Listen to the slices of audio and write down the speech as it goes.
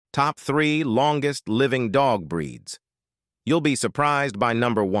Top 3 longest living dog breeds. You'll be surprised by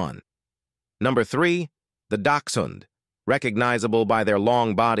number 1. Number 3, the Dachshund. Recognizable by their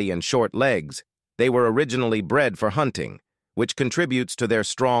long body and short legs, they were originally bred for hunting, which contributes to their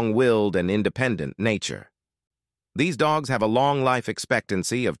strong-willed and independent nature. These dogs have a long life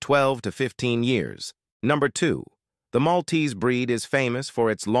expectancy of 12 to 15 years. Number 2, the Maltese breed is famous for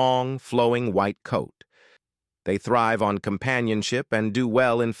its long, flowing white coat. They thrive on companionship and do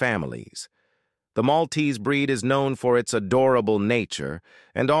well in families. The Maltese breed is known for its adorable nature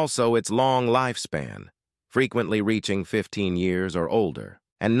and also its long lifespan, frequently reaching 15 years or older.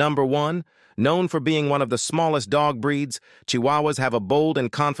 And number 1, known for being one of the smallest dog breeds, Chihuahuas have a bold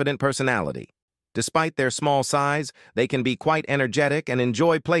and confident personality. Despite their small size, they can be quite energetic and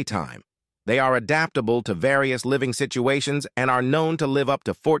enjoy playtime. They are adaptable to various living situations and are known to live up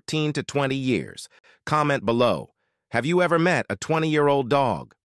to 14 to 20 years. Comment below. Have you ever met a 20-year-old dog?